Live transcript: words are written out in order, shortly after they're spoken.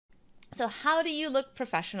So how do you look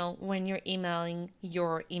professional when you're emailing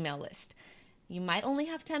your email list? You might only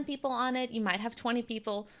have 10 people on it, you might have 20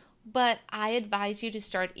 people, but I advise you to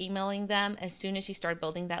start emailing them as soon as you start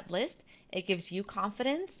building that list. It gives you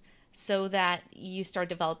confidence so that you start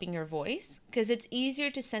developing your voice, because it's easier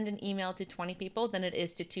to send an email to 20 people than it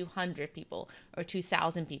is to 200 people or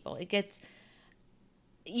 2,000 people.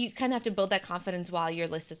 You kind of have to build that confidence while your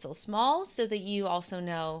list is so small so that you also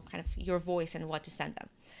know kind of your voice and what to send them.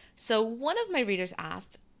 So one of my readers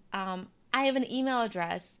asked, I have an email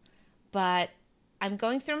address, but I'm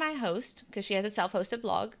going through my host because she has a self-hosted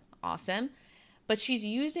blog. Awesome. But she's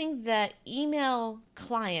using the email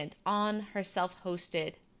client on her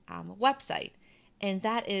self-hosted website. And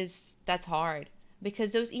that's hard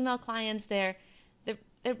because those email clients, they're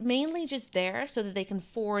mainly just there so that they can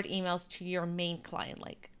forward emails to your main client,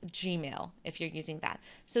 like Gmail, if you're using that.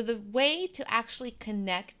 So the way to actually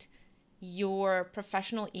connect your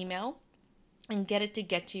professional email and get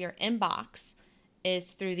to your inbox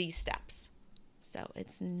is through these steps. So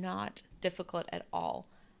it's not difficult at all.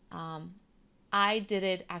 I did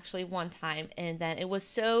it actually one time, and then it was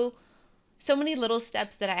so many little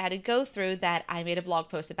steps that I had to go through that I made a blog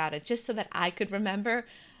post about it just so that I could remember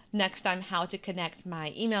next time how to connect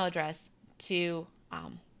my email address to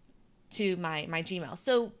my Gmail.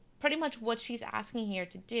 So pretty much what she's asking here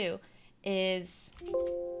to do is,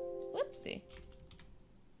 whoopsie.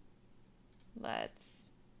 Let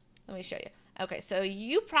me show you. Okay, so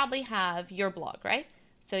you probably have your blog, right?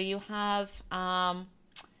 So you have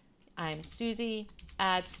I'm Susie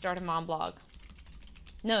at Start a Mom Blog.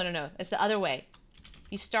 No, it's the other way.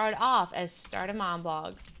 You start off as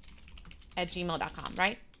startamomblog at gmail.com,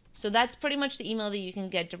 right? So that's pretty much the email that you can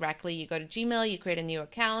get directly. You go to Gmail, you create a new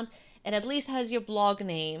account, and at least has your blog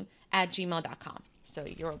name at gmail.com. So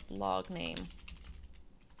your blog name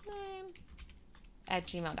at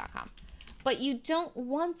gmail.com. But you don't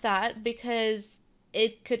want that because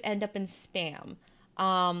it could end up in spam.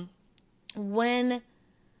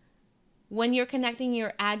 When you're connecting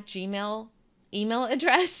your at Gmail email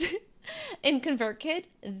address in ConvertKit,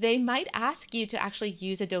 they might ask you to actually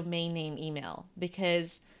use a domain name email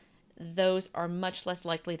because those are much less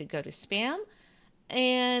likely to go to spam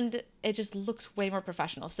and it just looks way more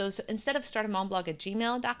professional. So instead of startamomblog at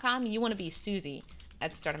gmail.com, you want to be Susie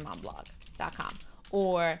at startamomblog.com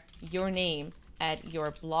or your name at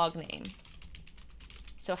your blog name.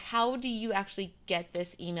 So how do you actually get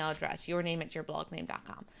this email address, your name at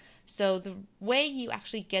yourblogName.com? So the way you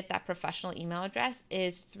actually get that professional email address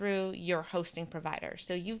is through your hosting provider.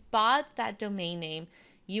 So you've bought that domain name,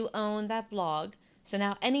 you own that blog. So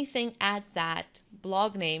now anything at that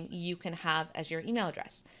blog name you can have as your email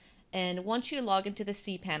address. And once you log into the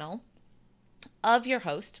cPanel of your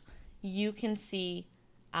host, you can see,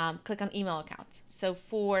 click on email accounts. So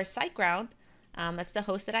for SiteGround, that's the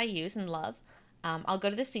host that I use and love. I'll go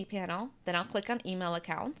to the cPanel, then I'll click on email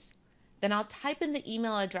accounts. Then I'll type in the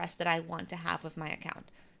email address that I want to have with my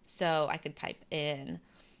account. So I could type in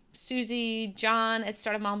Susie, John at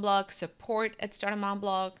Start a Mom Blog, support at Start a Mom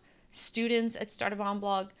Blog, students at Start a Mom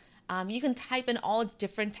Blog. You can type in all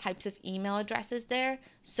different types of email addresses there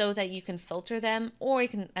so that you can filter them, or you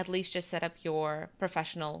can at least just set up your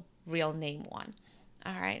professional real name one.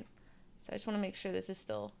 All right. So I just want to make sure this is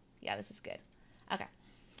still, yeah, this is good. Okay.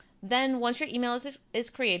 Then once your email is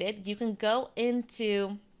created, you can go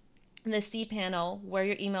into the cPanel where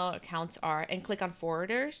your email accounts are and click on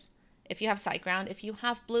forwarders. If you have SiteGround, if you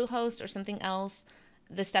have Bluehost or something else,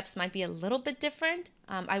 the steps might be a little bit different.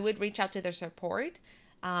 I would reach out to their support,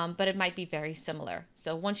 but it might be very similar.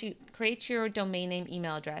 So once you create your domain name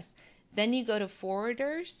email address, then you go to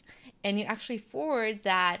forwarders and you actually forward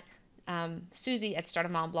that Susie at Start a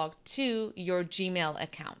Mom Blog to your Gmail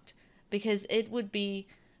account, because it would be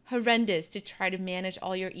horrendous to try to manage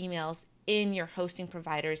all your emails in your hosting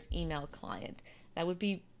provider's email client. That would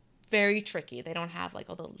be very tricky. They don't have like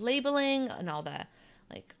all the labeling and all the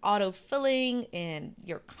like auto filling and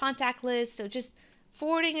your contact list. So just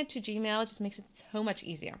forwarding it to Gmail just makes it so much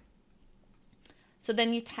easier. So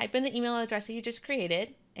then you type in the email address that you just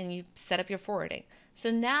created and you set up your forwarding.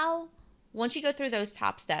 So now once you go through those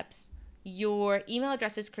top steps, your email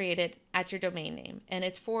address is created at your domain name and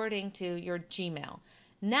it's forwarding to your Gmail.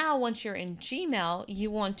 Now, once you're in Gmail,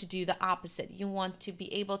 you want to do the opposite. You want to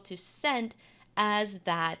be able to send as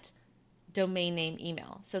that domain name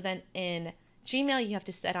email. So then in Gmail, you have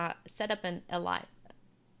to set up an how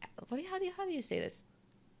do you say this?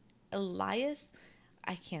 Elias?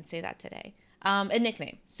 I can't say that today. A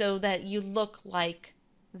nickname so that you look like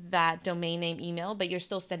that domain name email, but you're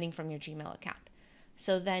still sending from your Gmail account.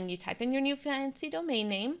 So then you type in your new fancy domain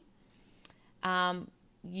name.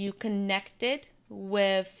 you connect it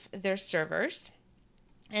with their servers.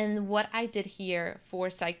 And what I did here for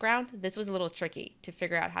SiteGround, this was a little tricky to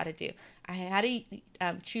figure out how to do. I had to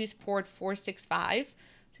choose port 465. So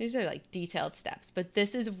these are like detailed steps, but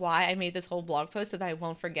this is why I made this whole blog post so that I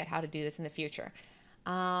won't forget how to do this in the future.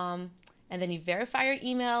 And then you verify your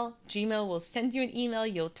email. Gmail will send you an email.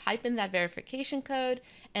 You'll type in that verification code,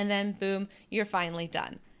 and then boom, you're finally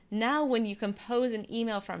done. Now, when you compose an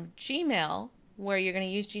email from Gmail, where you're going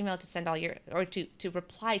to use Gmail to send all your, or to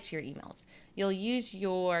reply to your emails, you'll use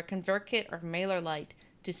your ConvertKit or MailerLite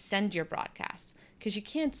to send your broadcasts, because you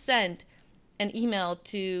can't send an email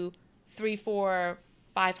to 3, 4,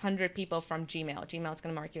 500 people from Gmail. Gmail is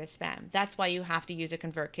going to mark you as spam. That's why you have to use a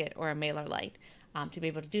ConvertKit or a MailerLite to be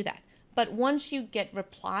able to do that. But once you get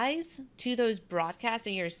replies to those broadcasts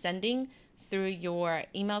that you're sending through your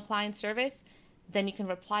email client service, then you can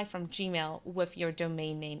reply from Gmail with your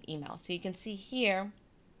domain name email. So you can see here,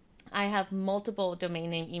 I have multiple domain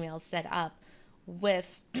name emails set up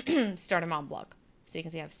with Start a Mom Blog. So you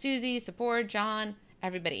can see I have Susie, support, John,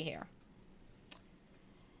 everybody here.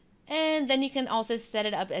 And then you can also set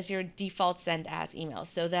it up as your default send as email,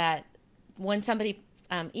 so that when somebody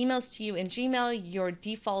emails to you in Gmail, you're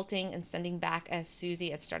defaulting and sending back as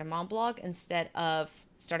Susie at Start a Mom Blog instead of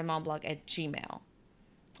Start a Mom Blog at Gmail.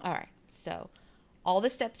 All right, so all the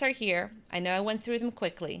steps are here. I know I went through them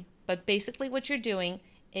quickly, but basically what you're doing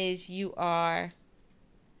is you're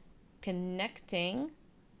creating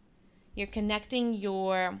you're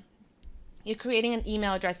creating an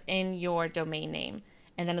email address in your domain name,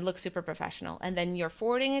 and then it looks super professional. And then you're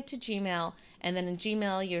forwarding it to Gmail, and then in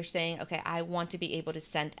Gmail you're saying, okay, I want to be able to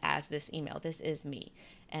send as this email. This is me.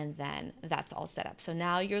 And then that's all set up. So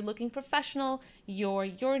now you're looking professional,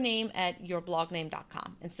 your name at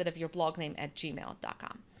yourblogName.com instead of your blogname at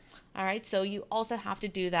gmail.com. All right, so you also have to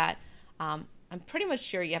do that. I'm pretty much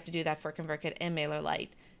sure you have to do that for ConvertKit and MailerLite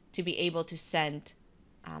to be able to send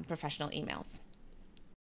professional emails.